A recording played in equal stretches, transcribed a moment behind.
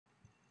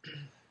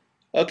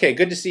Okay,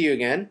 good to see you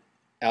again,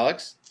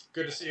 Alex.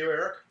 Good to see you,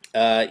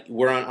 Eric.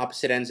 We're on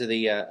opposite ends of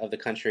the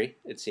country,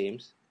 it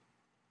seems.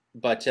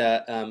 But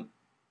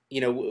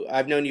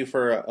I've known you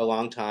for a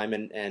long time,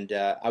 and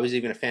I was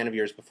even a fan of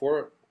yours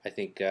before I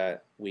think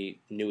we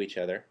knew each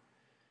other.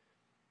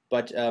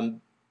 But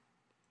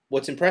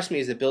what's impressed me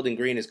is that building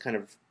green has kind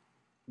of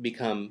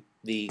become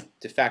the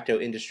de facto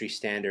industry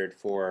standard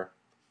for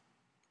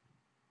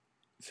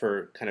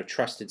kind of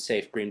trusted,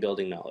 safe green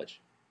building knowledge.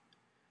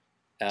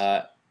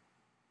 Uh,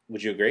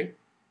 would you agree?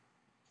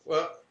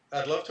 Well,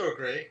 I'd love to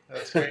agree.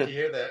 It's great to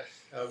hear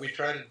that. We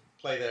try to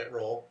play that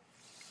role,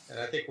 and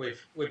I think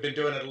we've been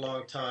doing it a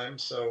long time,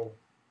 so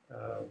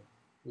uh,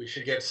 we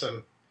should get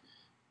some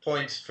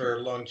points for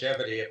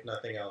longevity, if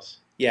nothing else.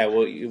 Yeah,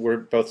 well, we're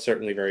both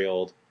certainly very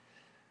old.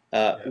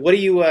 Yeah. What are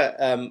you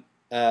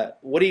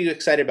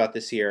excited about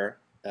this year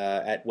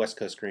at West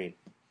Coast Green?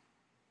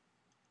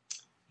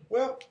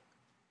 Well,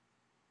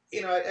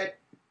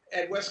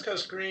 at West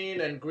Coast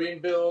Green and Green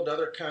Build,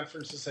 other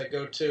conferences I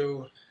go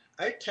to,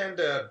 I tend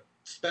to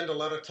spend a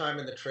lot of time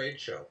in the trade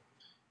show.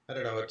 I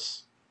don't know.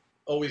 It's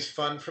always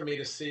fun for me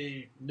to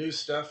see new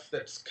stuff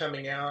that's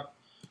coming out.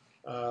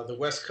 The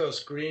West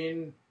Coast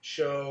Green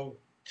Show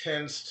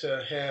tends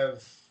to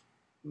have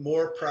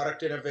more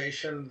product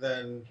innovation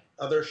than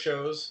other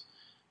shows.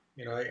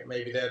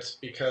 Maybe that's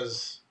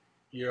because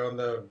you're on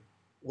the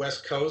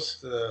West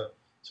Coast, the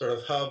sort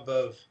of hub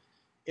of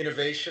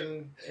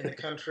innovation in the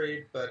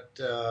country. But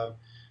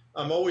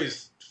I'm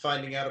always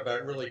finding out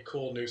about really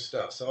cool new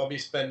stuff. So I'll be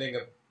spending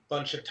a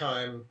bunch of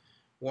time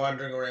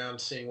wandering around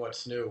seeing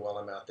what's new while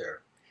I'm out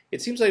there.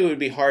 It seems like it would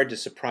be hard to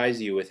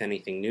surprise you with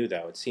anything new,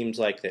 though. It seems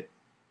like that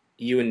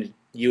you and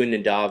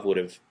Nadav would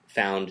have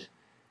found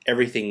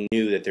everything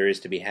new that there is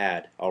to be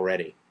had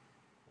already.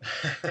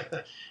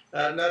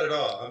 Not at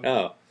all. I'm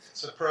Oh,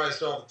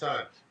 surprised all the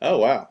time. oh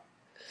wow.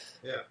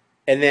 Yeah.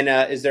 And then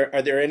is there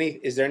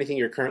anything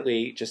you're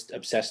currently just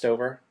obsessed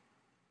over?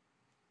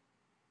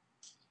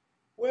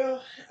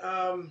 Well,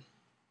 um,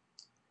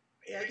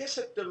 yeah, I guess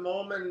at the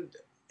moment,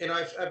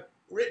 I've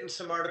written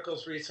some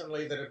articles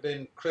recently that have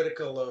been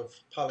critical of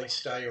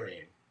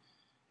polystyrene.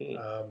 Hmm.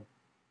 Um,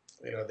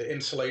 the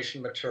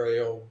insulation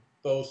material,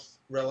 both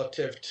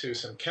relative to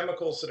some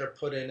chemicals that are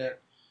put in it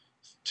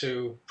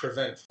to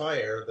prevent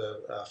fire,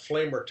 the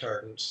flame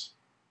retardants,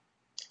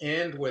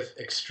 and with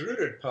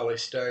extruded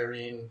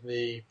polystyrene,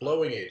 the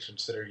blowing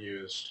agents that are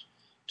used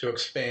to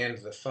expand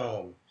the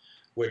foam,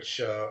 which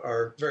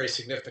are very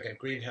significant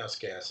greenhouse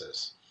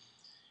gases.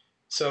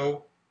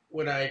 So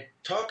when I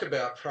talk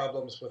about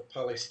problems with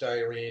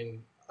polystyrene,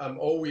 I'm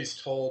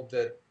always told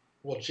that,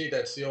 well, gee,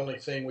 that's the only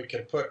thing we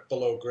can put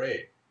below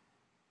grade.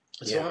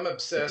 So Yeah. I'm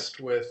obsessed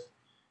with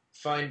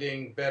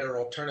finding better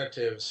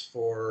alternatives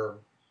for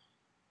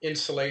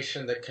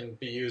insulation that can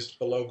be used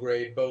below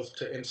grade, both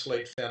to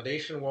insulate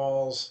foundation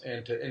walls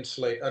and to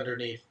insulate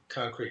underneath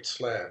concrete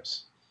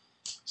slabs.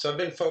 So I've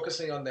been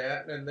focusing on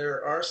that, and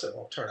there are some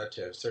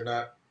alternatives. They're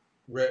not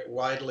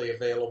widely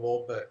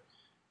available, but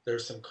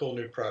there's some cool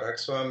new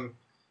products. So I'm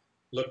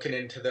looking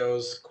into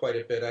those quite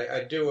a bit.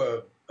 I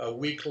do a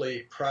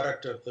weekly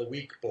product of the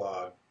week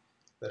blog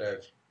that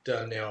I've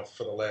done now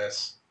for the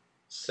last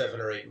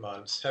 7 or 8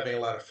 months, having a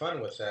lot of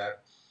fun with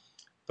that.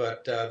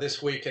 But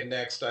this week and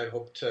next, I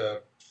hope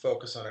to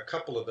focus on a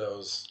couple of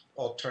those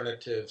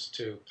alternatives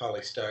to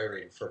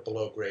polystyrene for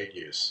below grade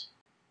use.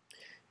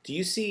 Do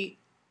you see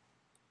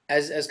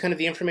as kind of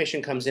the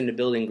information comes into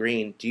building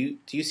green, do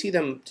you see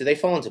them? Do they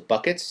fall into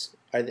buckets?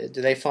 Do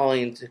they fall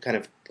into kind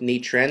of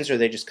neat trends, or are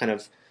they just kind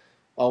of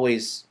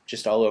always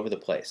just all over the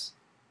place?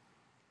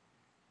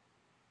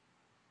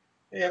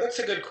 Yeah, that's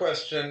a good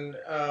question.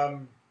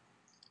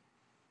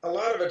 A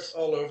lot of it's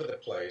all over the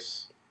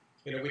place.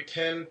 We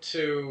tend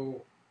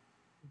to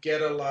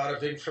get a lot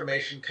of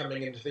information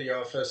coming into the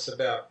office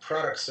about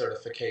product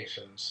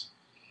certifications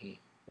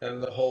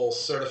and the whole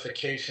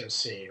certification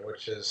scene,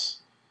 which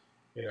is,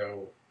 you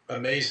know,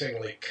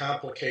 amazingly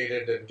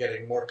complicated and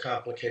getting more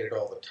complicated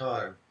all the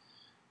time.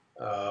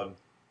 Um,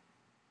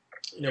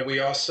 we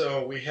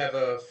have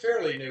a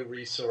fairly new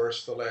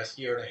resource the last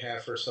year and a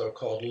half or so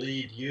called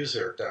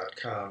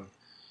leaduser.com.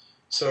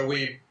 So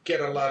we get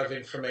a lot of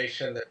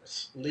information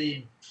that's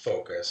lead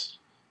focused.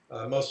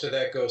 Most of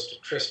that goes to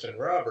Tristan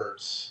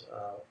Roberts,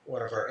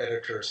 one of our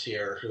editors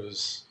here,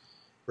 who's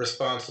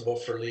responsible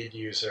for lead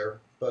user.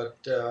 But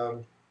I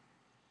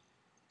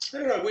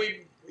don't know.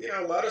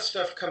 A lot of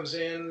stuff comes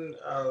in.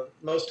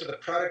 Most of the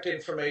product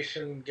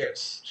information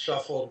gets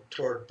shuffled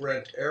toward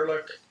Brent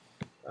Ehrlich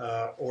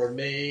or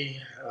me.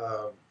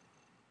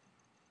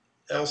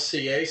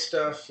 LCA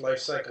stuff, life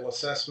cycle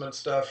assessment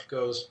stuff,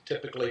 goes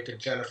typically to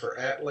Jennifer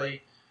Atley,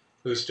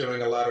 who's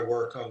doing a lot of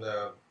work on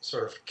the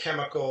sort of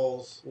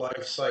chemicals,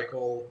 life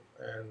cycle,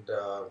 and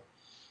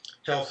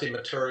healthy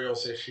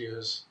materials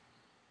issues.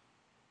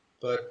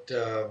 But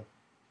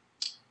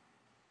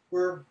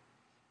we're,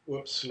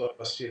 whoops,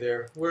 lost you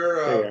there. We're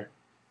There you are.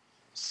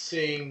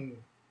 seeing,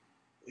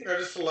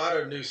 just a lot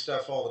of new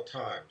stuff all the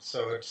time.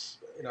 So it's,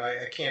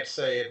 I can't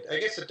say it. I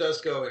guess it does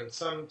go in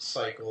some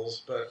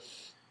cycles, but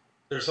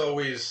there's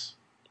always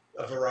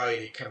a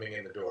variety coming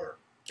in the door.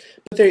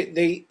 But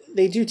they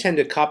do tend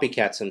to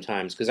copycat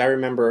sometimes because I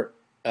remember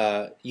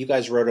you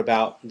guys wrote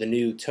about the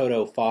new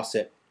Toto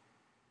faucet,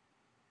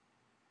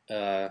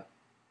 uh,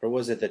 or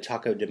was it the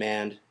Taco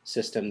Demand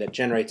system that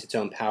generates its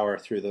own power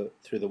through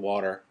the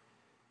water,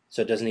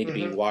 so it doesn't need to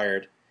be Hmm.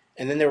 wired.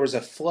 And then there was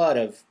a flood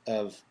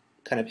of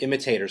kind of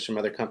imitators from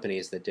other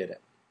companies that did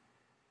it.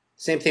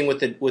 Same thing with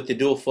the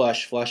dual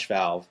flush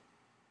valve.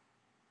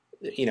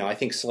 You know, I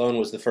think Sloan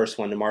was the first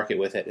one to market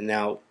with it, and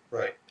now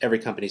Right. every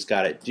company's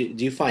got it. Do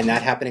you find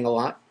that happening a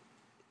lot?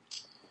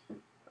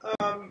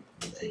 Um,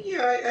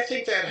 yeah, I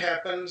think that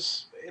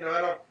happens. I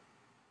don't.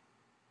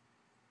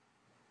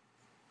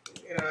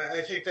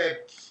 I think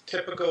that's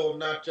typical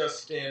not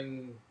just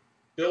in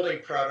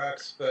building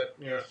products, but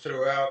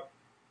throughout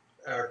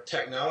our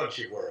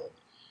technology world.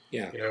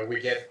 Yeah. We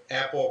get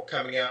Apple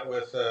coming out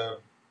with an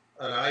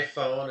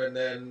iPhone, and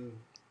then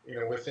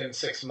within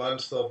 6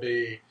 months there'll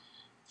be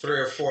three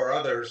or four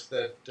others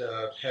that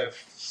have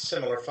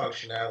similar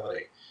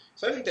functionality.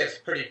 So I think that's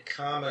pretty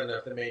common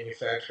of the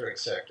manufacturing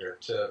sector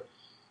to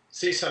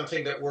see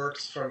something that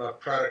works from a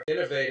product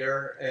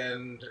innovator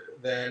and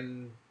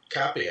then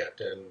copy it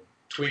and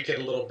tweak it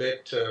a little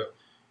bit to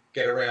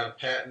get around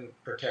patent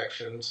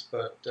protections,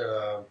 but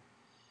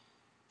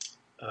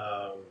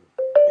um,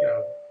 you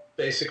know,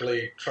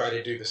 basically try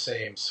to do the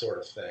same sort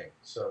of thing.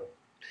 So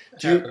it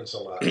Do happens a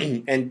lot.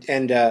 you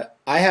and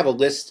I have a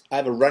list. I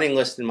have a running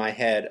list in my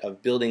head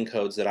of building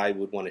codes that I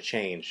would want to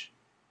change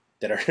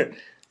that are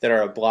that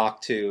are a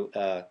block to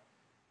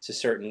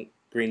certain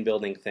green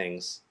building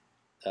things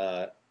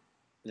uh,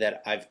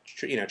 that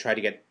tried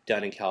to get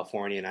done in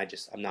California, and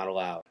I'm not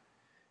allowed.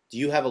 Do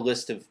you have a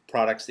list of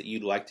products that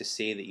you'd like to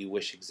see that you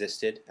wish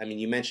existed? I mean,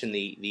 you mentioned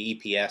the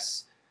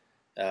EPS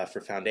for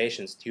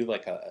foundations. Do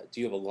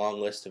you have a long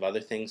list of other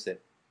things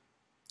that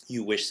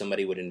you wish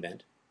somebody would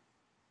invent?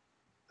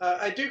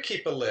 I do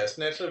keep a list,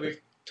 and actually,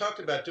 we've talked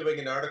about doing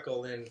an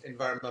article in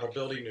Environmental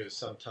Building News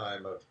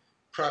sometime of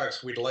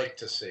products we'd like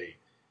to see.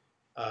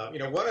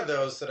 One of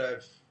those that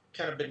I've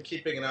kind of been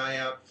keeping an eye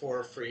out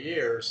for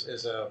years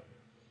is a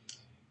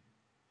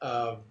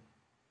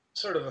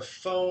sort of a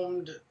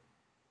foamed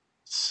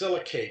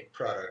silicate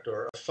product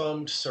or a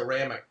foamed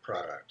ceramic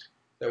product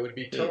that would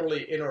be Hmm.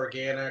 totally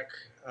inorganic.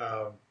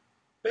 Um,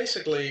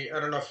 Basically, I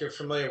don't know if you're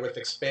familiar with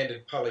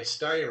expanded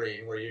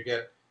polystyrene, where you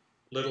get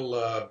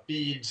little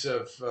beads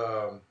of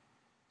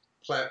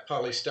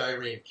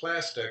polystyrene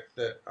plastic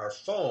that are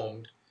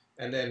foamed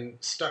and then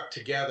stuck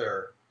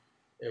together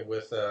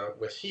with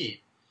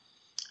heat.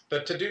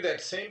 But to do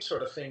that same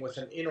sort of thing with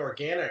an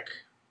inorganic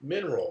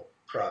mineral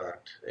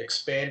product,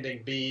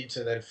 expanding beads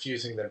and then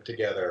fusing them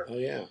together, Oh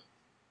yeah.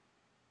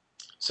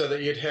 so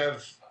that you'd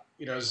have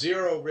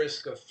zero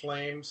risk of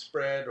flame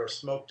spread or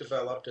smoke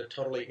developed, a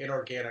totally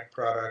inorganic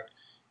product,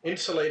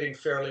 insulating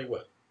fairly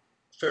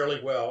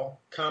well,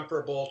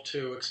 comparable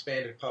to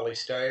expanded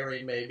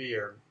polystyrene maybe,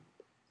 or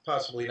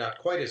possibly not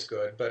quite as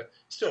good, but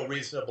still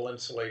reasonable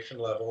insulation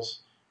levels,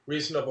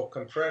 reasonable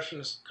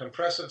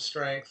compressive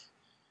strength,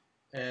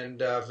 and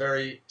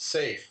very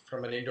safe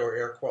from an indoor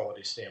air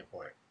quality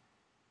standpoint.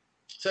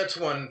 So that's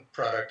one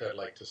product I'd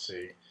like to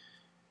see.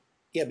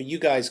 Yeah, but you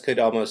guys could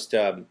almost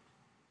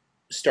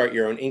start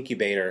your own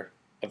incubator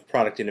of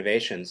product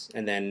innovations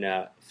and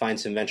then find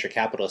some venture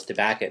capitalists to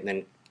back it and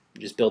then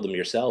just build them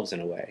yourselves in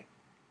a way.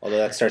 Although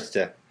that starts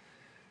to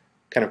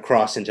kind of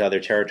cross into other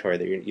territory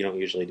that you don't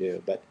usually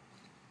do. But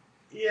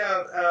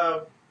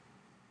Yeah,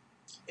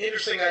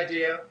 interesting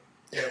idea.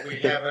 We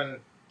haven't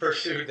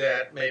pursued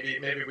that. Maybe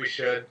we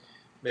should.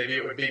 Maybe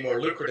it would be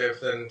more lucrative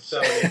than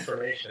selling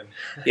information.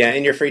 yeah,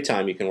 in your free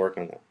time, you can work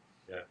on that.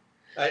 Yeah,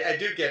 I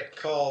do get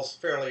calls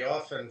fairly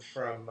often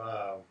from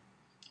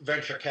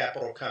venture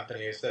capital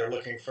companies that are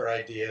looking for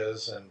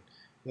ideas and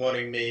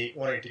wanting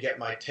to get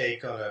my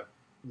take on a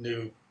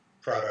new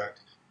product.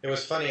 It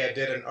was funny. I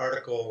did an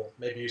article.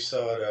 Maybe you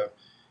saw it.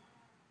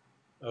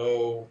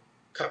 A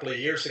couple of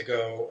years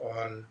ago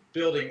on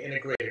building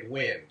integrated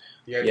wind,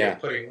 the idea Yeah, of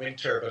putting wind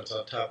turbines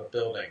on top of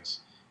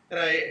buildings. And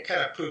I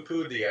kind of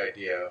poo-pooed the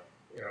idea,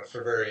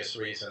 for various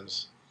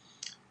reasons.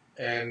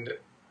 And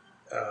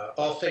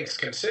All Things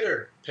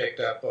Considered picked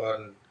up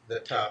on the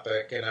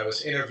topic, and I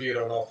was interviewed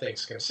on All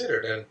Things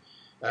Considered.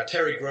 And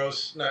Terry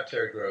Gross, not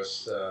Terry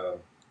Gross,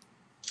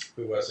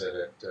 who was it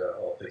at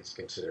All Things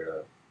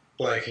Considered?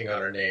 Blanking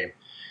on her name.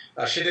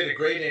 She did a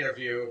great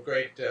interview, a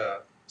great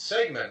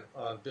segment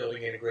on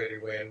building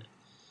integrated wind,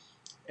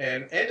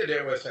 and ended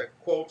it with a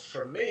quote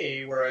from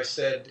me where I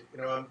said,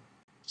 I'm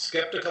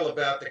skeptical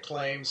about the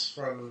claims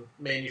from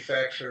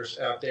manufacturers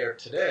out there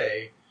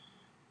today,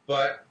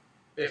 but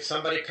if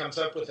somebody comes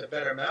up with a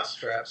better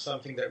mousetrap,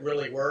 something that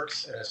really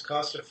works and is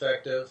cost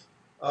effective,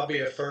 I'll be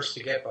the first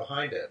to get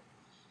behind it.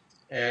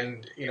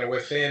 And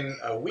within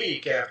a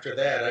week after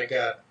that, I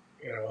got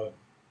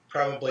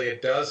probably a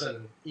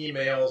dozen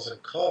emails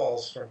and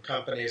calls from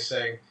companies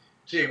saying,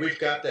 "Gee, we've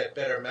got that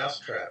better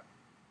mousetrap,"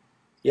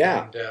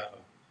 yeah.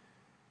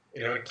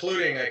 and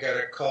including I got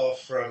a call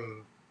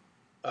from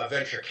a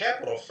venture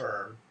capital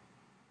firm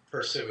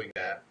pursuing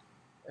that,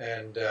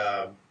 and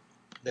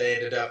they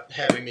ended up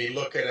having me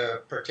look at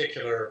a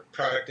particular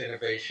product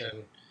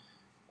innovation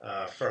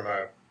from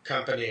a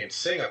company in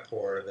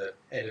Singapore that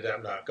ended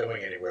up not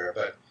going anywhere.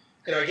 But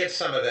I get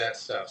some of that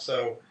stuff.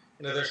 So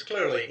there's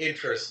clearly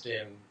interest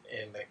in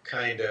the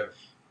kind of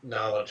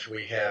knowledge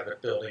we have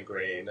at Building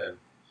Green, and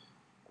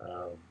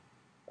um,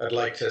 I'd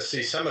like to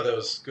see some of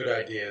those good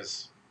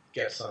ideas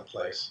get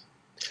someplace.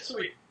 So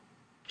we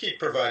keep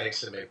providing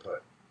some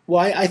input.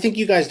 Well, I think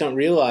you guys don't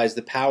realize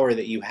the power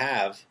that you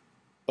have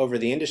over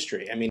the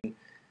industry. I mean,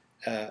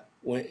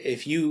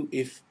 if you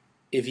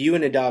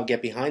and Nadav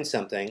get behind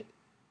something,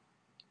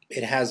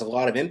 it has a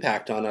lot of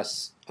impact on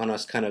us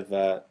kind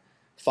of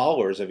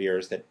followers of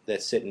yours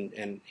that sit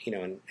and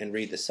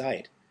read the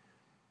site.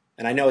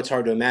 And I know it's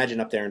hard to imagine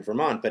up there in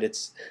Vermont, but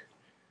it's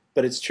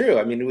true.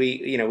 I mean,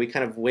 we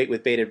kind of wait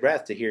with bated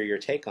breath to hear your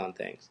take on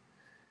things.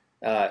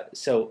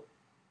 So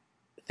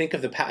think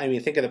of the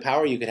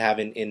power you could have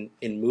in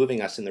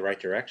moving us in the right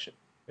direction.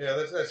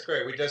 Yeah, that's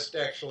great. We just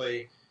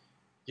actually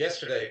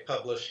yesterday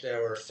published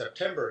our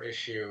September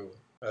issue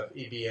of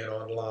EBN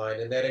Online,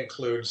 and that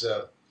includes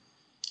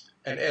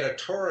an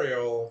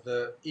editorial,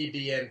 the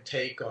EBN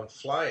take on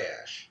fly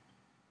ash.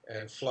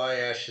 And fly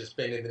ash has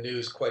been in the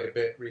news quite a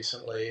bit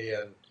recently,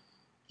 and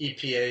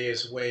EPA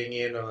is weighing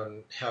in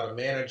on how to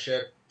manage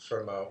it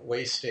from a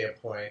waste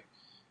standpoint.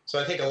 So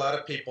I think a lot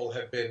of people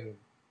have been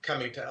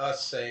coming to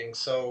us saying,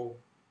 so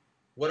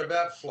what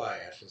about fly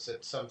ash? Is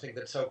it something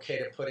that's okay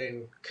to put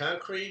in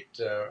concrete?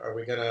 Are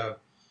we going to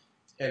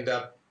end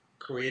up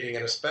creating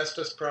an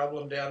asbestos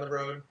problem down the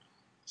road?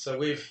 So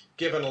we've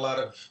given a lot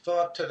of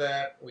thought to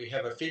that. We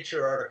have a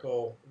feature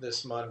article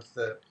this month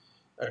that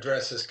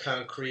addresses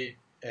concrete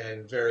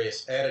and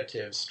various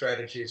additives,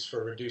 strategies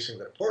for reducing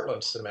the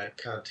Portland cement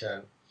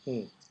content.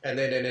 And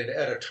then in an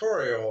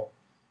editorial,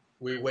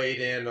 we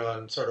weighed in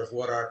on sort of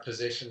what our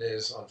position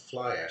is on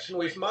fly ash. And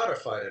we've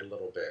modified it a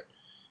little bit,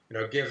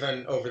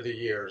 given over the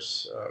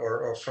years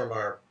or from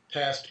our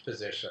past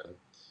position.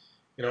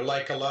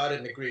 Like a lot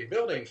in the green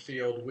building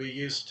field, we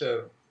used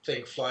to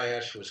think fly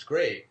ash was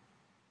great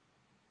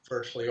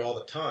virtually all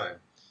the time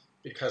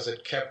because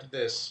it kept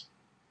this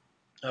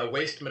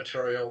waste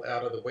material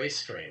out of the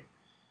waste stream.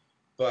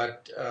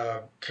 But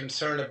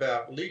concern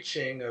about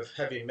leaching of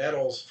heavy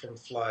metals from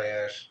fly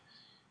ash,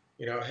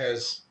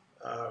 has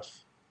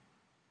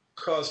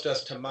caused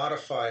us to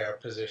modify our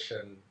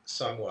position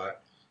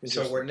somewhat.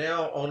 So we're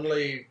now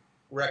only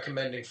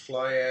recommending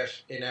fly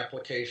ash in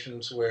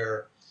applications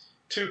where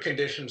two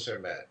conditions are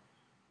met.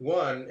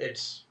 One,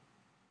 it's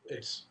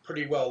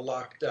pretty well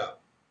locked up,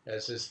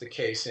 as is the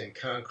case in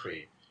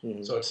concrete.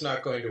 So it's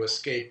not going to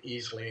escape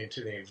easily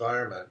into the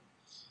environment.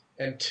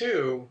 And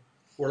two,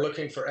 we're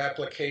looking for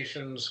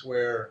applications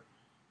where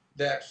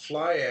that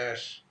fly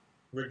ash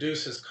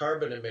reduces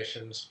carbon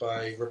emissions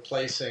by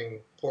replacing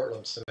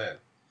Portland cement.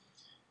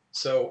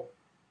 So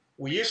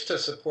we used to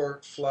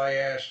support fly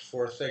ash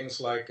for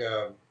things like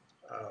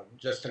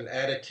just an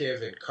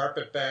additive in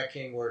carpet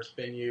backing where it's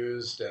been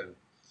used, and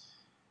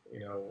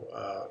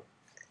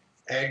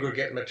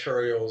aggregate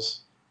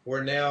materials.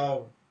 We're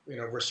now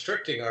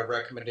restricting our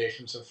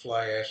recommendations of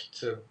fly ash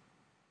to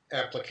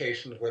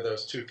applications where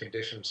those two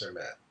conditions are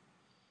met.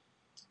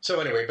 So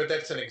anyway, but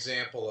that's an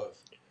example of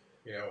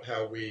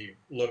how we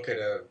look at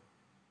a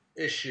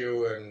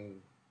issue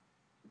and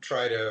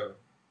try to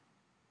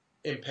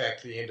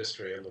impact the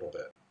industry a little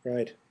bit.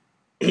 Right.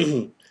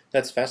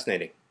 That's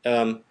fascinating.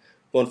 Well,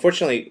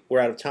 unfortunately, we're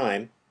out of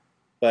time,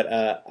 but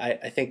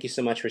I thank you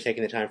so much for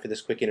taking the time for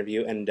this quick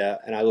interview, and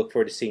I look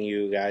forward to seeing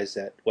you guys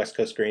at West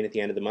Coast Green at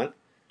the end of the month.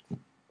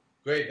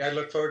 Great. I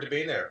look forward to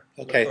being there.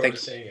 Okay, look forward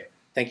to seeing you.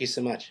 Thank you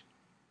so much.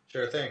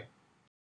 Sure thing.